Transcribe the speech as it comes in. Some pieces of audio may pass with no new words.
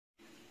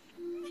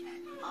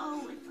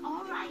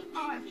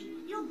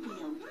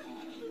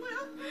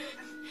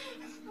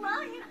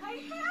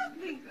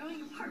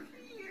apart for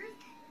years.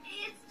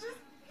 It's just,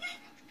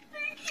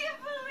 I can't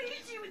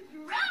believe she would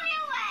throw me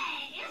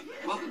away.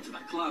 Welcome to the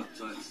club,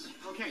 Toots.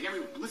 Okay,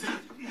 everyone, listen.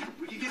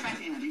 We can get back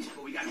to Andy's,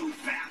 but we gotta move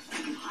fast.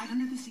 We can hide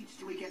under the seats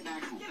till we get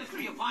back home. Get us to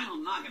be a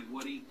vinyl nugget,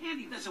 Woody.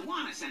 Andy doesn't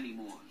want us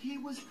anymore. He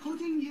was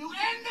putting you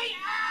in the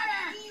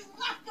attic! He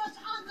left us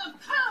on the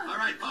curb. All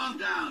right, calm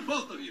down,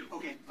 both of you.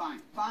 Okay,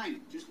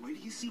 fine. Just wait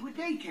till you see what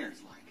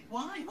daycare's like.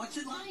 Why? What's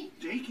it like?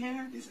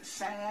 Daycare is a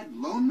sad,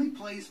 lonely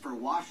place for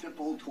washed-up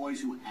old toys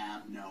who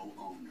have no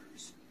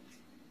owners.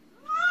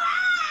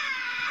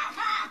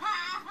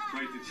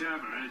 Quite the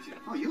charmer, aren't you?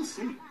 Oh, you'll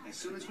see. As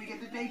soon as we get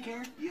to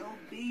daycare, you'll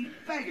be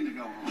begging to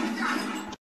go home.